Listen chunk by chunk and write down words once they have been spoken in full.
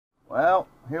Well,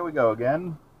 here we go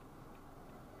again.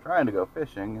 Trying to go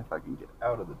fishing if I can get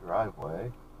out of the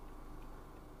driveway.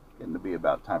 Getting to be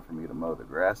about time for me to mow the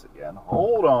grass again.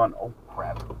 Hold on. Oh,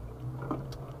 crap.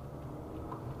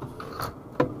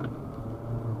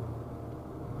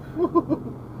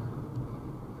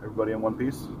 Everybody in one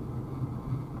piece?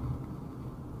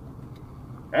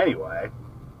 Anyway,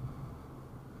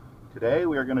 today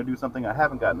we are going to do something I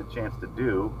haven't gotten a chance to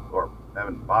do, or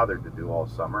haven't bothered to do all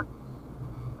summer.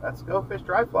 Let's go fish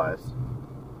dry flies.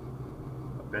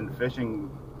 I've been fishing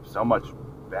so much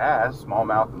bass,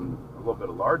 smallmouth and a little bit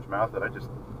of largemouth, that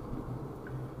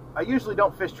I usually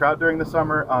don't fish trout during the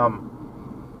summer. A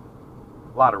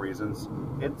lot of reasons.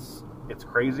 It's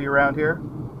crazy around here.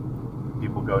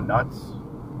 People go nuts.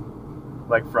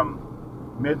 Like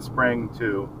from mid-spring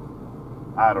to,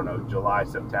 I don't know, July,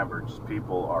 September, just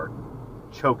people are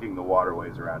choking the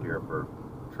waterways around here for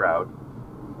trout.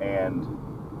 And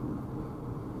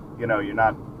you know, you're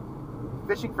not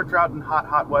fishing for trout in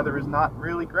hot weather is not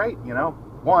really great. You know,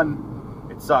 one,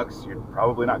 it sucks, you're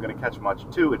probably not going to catch much.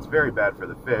 Two, it's very bad for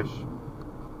the fish.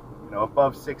 You know,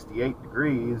 above 68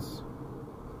 degrees,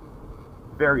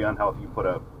 very unhealthy. You put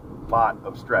a lot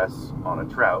of stress on a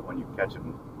trout when you catch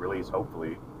and release,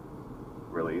 hopefully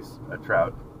release a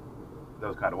trout,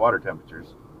 those kind of water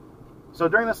temperatures. So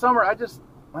during the summer, I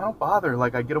don't bother.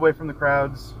 Like, I get away from the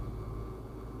crowds,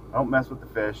 I don't mess with the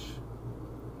fish,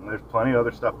 and there's plenty of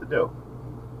other stuff to do,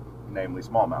 namely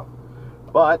smallmouth.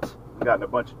 But we've gotten a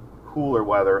bunch of cooler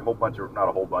weather, a whole bunch of, not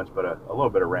a whole bunch, but a little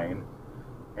bit of rain,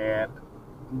 and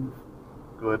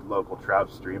good local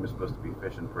trout stream is supposed to be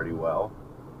fishing pretty well.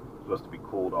 It's supposed to be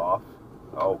cooled off.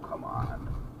 Oh, come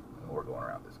on. We're going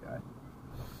around this guy.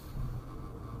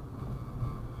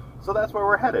 So that's where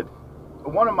we're headed.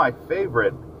 One of my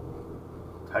favorite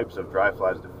types of dry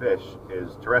flies to fish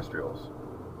is terrestrials.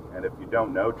 And if you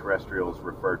don't know, terrestrials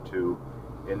refer to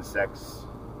insects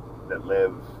that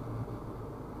live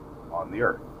on the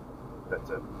earth. That's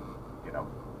a,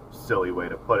 silly way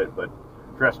to put it, but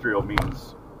terrestrial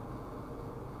means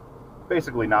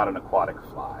basically not an aquatic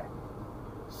fly.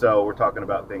 So we're talking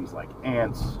about things like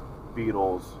ants,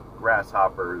 beetles,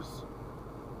 grasshoppers,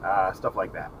 stuff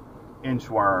like that.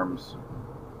 Inchworms,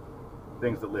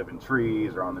 things that live in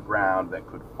trees or on the ground that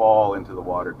could fall into the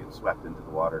water, get swept into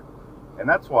the water. And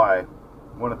that's why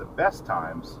one of the best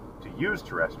times to use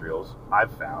terrestrials,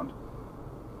 I've found,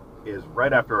 is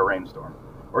right after a rainstorm,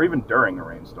 or even during a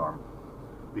rainstorm,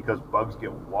 because bugs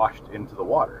get washed into the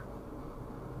water.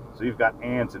 So you've got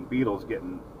ants and beetles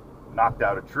getting knocked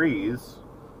out of trees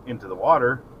into the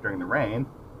water during the rain,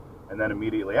 and then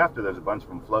immediately after there's a bunch of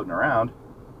them floating around,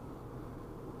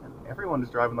 and everyone is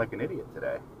driving like an idiot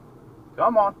today.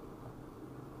 Come on,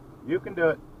 you can do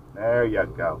it. There you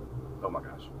go. Oh my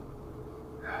gosh.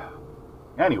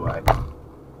 Anyway,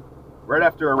 right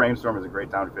after a rainstorm is a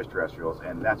great time to fish terrestrials,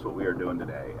 and that's what we are doing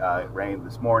today. It rained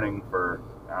this morning for,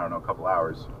 I don't know, a couple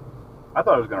hours. I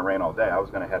thought it was going to rain all day. I was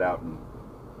going to head out and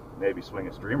maybe swing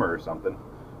a streamer or something.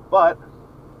 But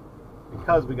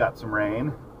because we got some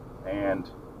rain, and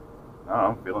I don't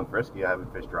know, I'm feeling frisky. I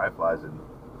haven't fished dry flies in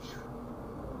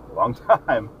a long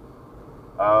time.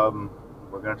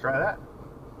 We're going to try that.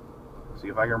 See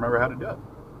if I can remember how to do it.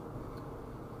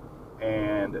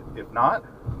 And if not,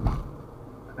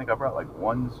 I think I brought like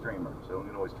one streamer, so we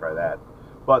can always try that.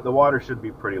 But the water should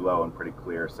be pretty low and pretty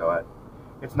clear, so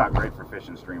it's not great for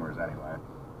fishing streamers anyway.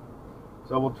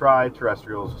 So we'll try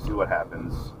terrestrials, see what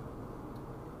happens.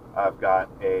 I've got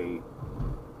a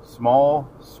small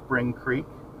spring creek,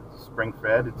 spring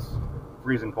fed. It's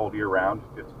freezing cold year round,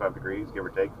 55 degrees, give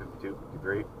or take, 52,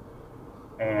 53.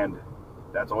 And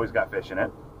that's always got fish in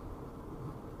it.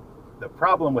 The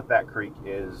problem with that creek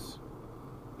is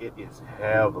it is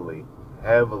heavily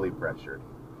pressured.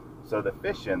 So the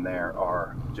fish in there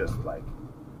are just like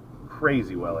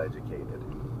crazy well educated.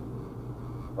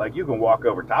 Like, you can walk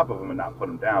over top of them and not put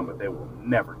them down, but they will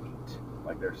never eat.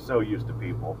 Like, they're so used to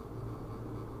people.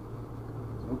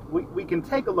 So we can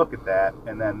take a look at that,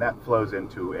 and then that flows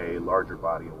into a larger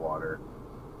body of water,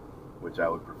 which I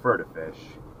would prefer to fish.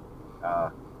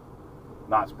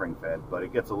 Not spring fed, but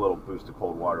it gets a little boost of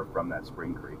cold water from that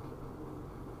spring creek,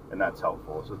 and that's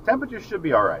helpful. So the temperature should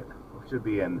be all right. We should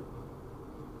be in,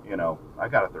 I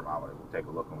got a thermometer. We'll take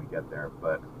a look when we get there,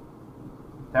 but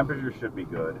temperature should be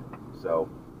good. So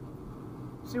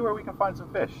see where we can find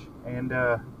some fish, and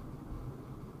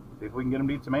see if we can get them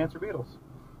to eat some ants or beetles.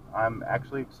 I'm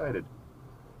actually excited,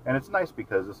 and it's nice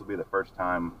because this will be the first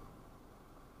time.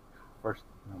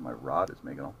 My rod is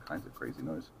making all kinds of crazy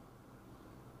noise.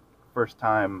 First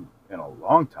time in a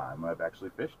long time I've actually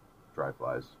fished dry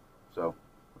flies, so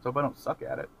let's hope I don't suck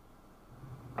at it.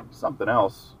 Something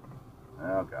else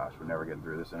Oh gosh, we're never getting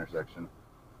through this intersection.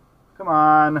 Come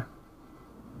on.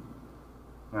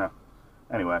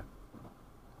 Anyway,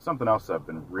 something else I've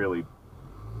been really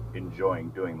enjoying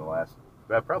doing the last,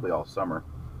 probably all summer,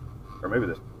 or maybe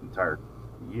this entire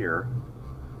year,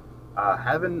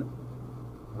 having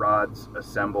rods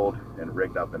assembled and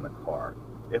rigged up in the car.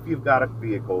 If you've got a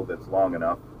vehicle that's long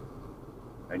enough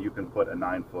and you can put a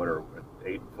 9-foot or an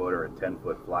 8-foot or a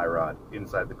 10-foot fly rod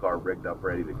inside the car rigged up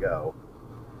ready to go,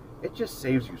 it just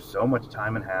saves you so much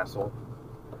time and hassle.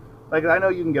 Like, I know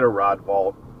you can get a rod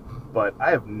vault, but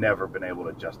I have never been able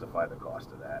to justify the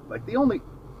cost of that. Like, no,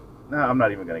 I'm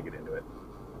not even going to get into it.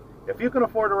 If you can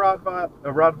afford a rod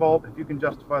vault, if you can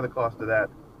justify the cost of that,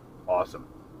 awesome.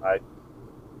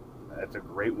 That's a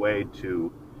great way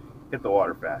to hit the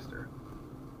water faster.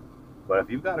 But if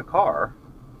you've got a car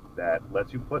that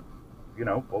lets you put,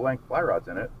 full-length fly rods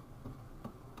in it,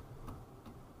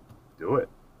 do it.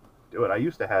 Do it. I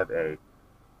used to have a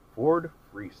Ford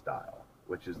Freestyle,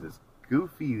 which is this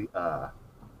goofy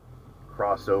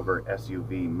crossover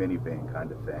SUV minivan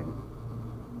kind of thing.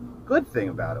 Good thing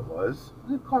about it was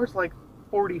the car's like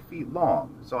 40 feet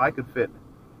long, so I could fit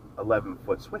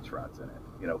 11-foot switch rods in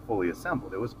it, fully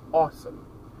assembled. It was awesome.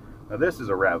 Now this is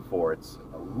a RAV4. It's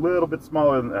a little bit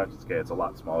smaller than that. Okay, it's a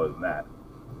lot smaller than that.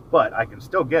 But I can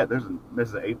still get, this is an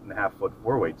 8.5-foot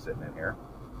 4-weight sitting in here.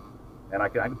 And I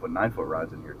can put 9-foot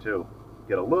rods in here too.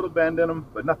 Get a little bend in them,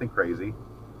 but nothing crazy.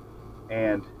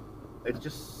 And it's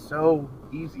just so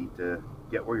easy to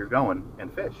get where you're going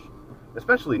and fish.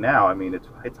 Especially now. I mean,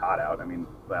 it's hot out. I mean,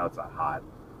 well, it's not hot.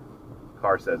 The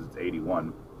car says it's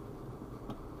 81.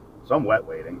 So I'm wet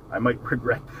waiting. I might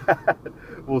regret that.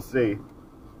 We'll see.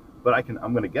 But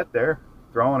I'm going to get there,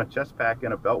 throw on a chest pack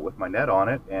and a belt with my net on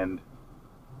it, and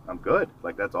I'm good.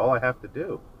 Like, that's all I have to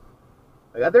do.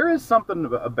 Like, there is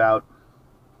something about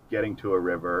getting to a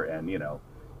river and,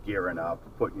 gearing up,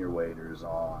 putting your waders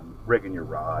on, rigging your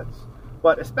rods.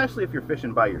 But especially if you're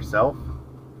fishing by yourself,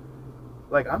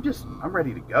 like, I'm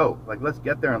ready to go. Like, let's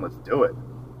get there and let's do it.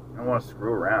 I don't want to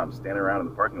screw around, standing around in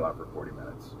the parking lot for 40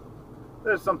 minutes.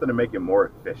 There's something to make you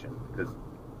more efficient, because,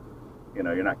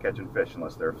 you're not catching fish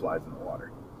unless there are flies in the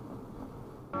water.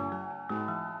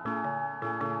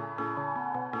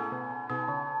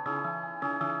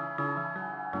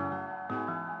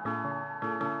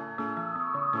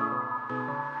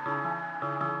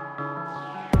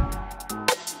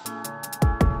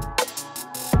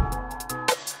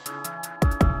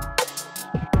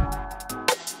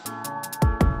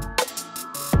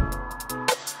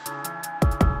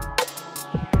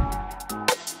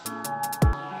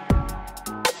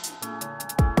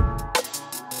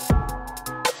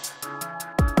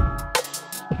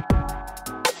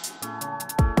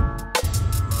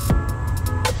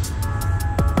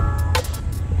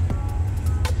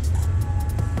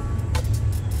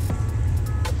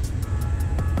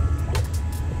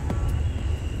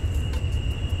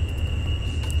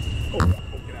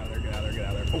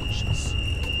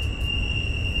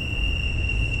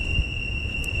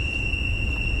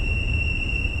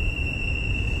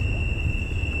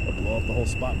 The whole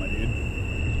spot, my dude.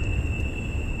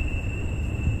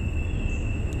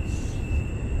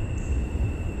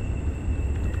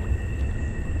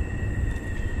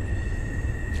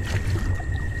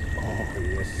 Oh,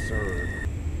 yes, sir.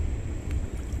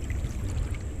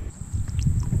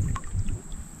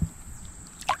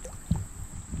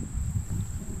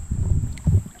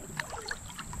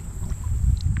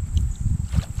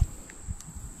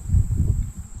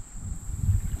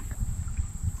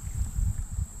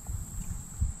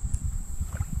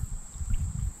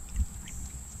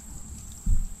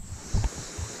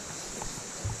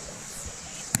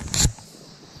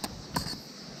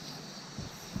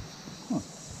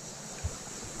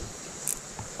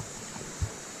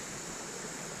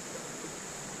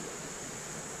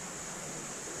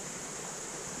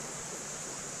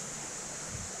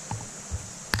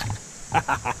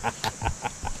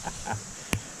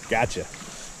 Gotcha.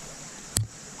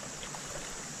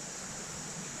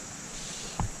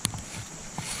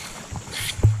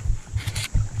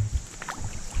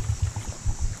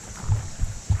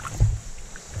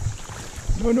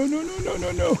 No, no, no, no, no,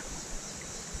 no, no.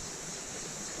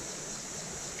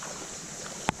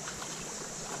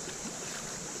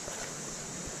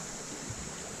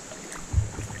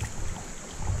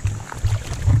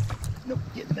 Nope,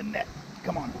 get in the net.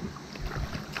 Come on.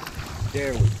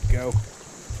 There we go.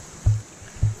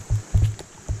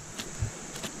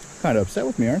 Kind of upset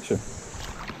with me, aren't you?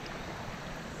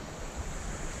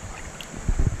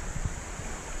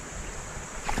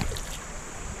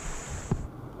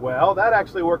 Well, that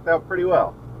actually worked out pretty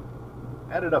well.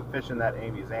 Ended up fishing that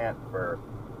Amy's Ant for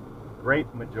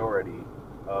great majority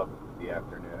of the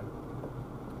afternoon.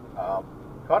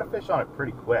 Caught a fish on it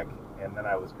pretty quick, and then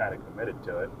I was kind of committed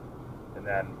to it. And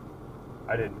then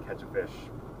I didn't catch a fish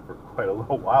for quite a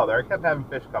little while there. I kept having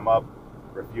fish come up,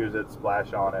 refuse it,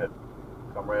 splash on it,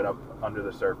 come right up under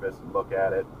the surface and look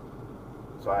at it.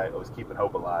 So I was keeping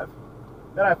hope alive.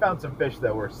 Then I found some fish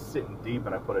that were sitting deep,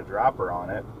 and I put a dropper on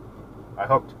it. I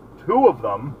hooked 2 of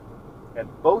them, and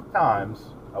both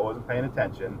times I wasn't paying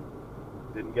attention.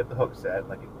 Didn't get the hook set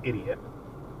like an idiot.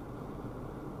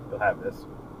 You'll have this.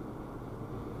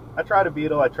 I tried a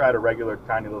beetle. I tried a regular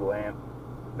tiny little ant.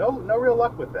 No real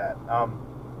luck with that.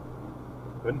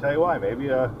 Couldn't tell you why. Maybe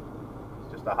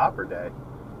it's just a hopper day.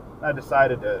 I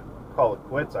decided to call it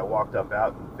quits. I walked up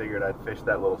out and figured I'd fish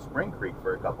that little spring creek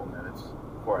for a couple minutes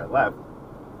before I left.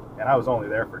 And I was only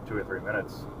there for 2 or 3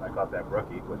 minutes. I caught that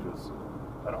brookie, which was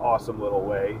an awesome little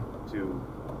way to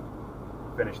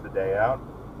finish the day out.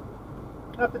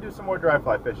 I'll have to do some more dry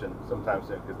fly fishing sometime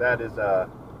soon, because that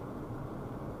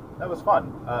was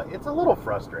fun. It's a little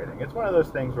frustrating. It's one of those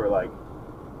things where, like,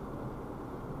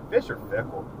 fish are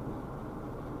fickle.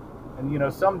 And, you know,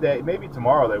 someday, maybe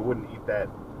tomorrow, they wouldn't eat a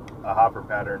hopper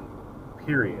pattern,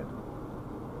 period.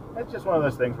 It's just one of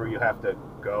those things where you have to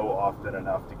go often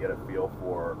enough to get a feel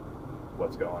for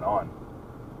what's going on,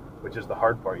 which is the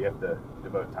hard part. You have to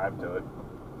devote time to it.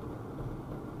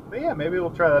 But yeah, maybe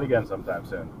we'll try that again sometime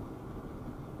soon.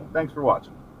 Thanks for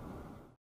watching.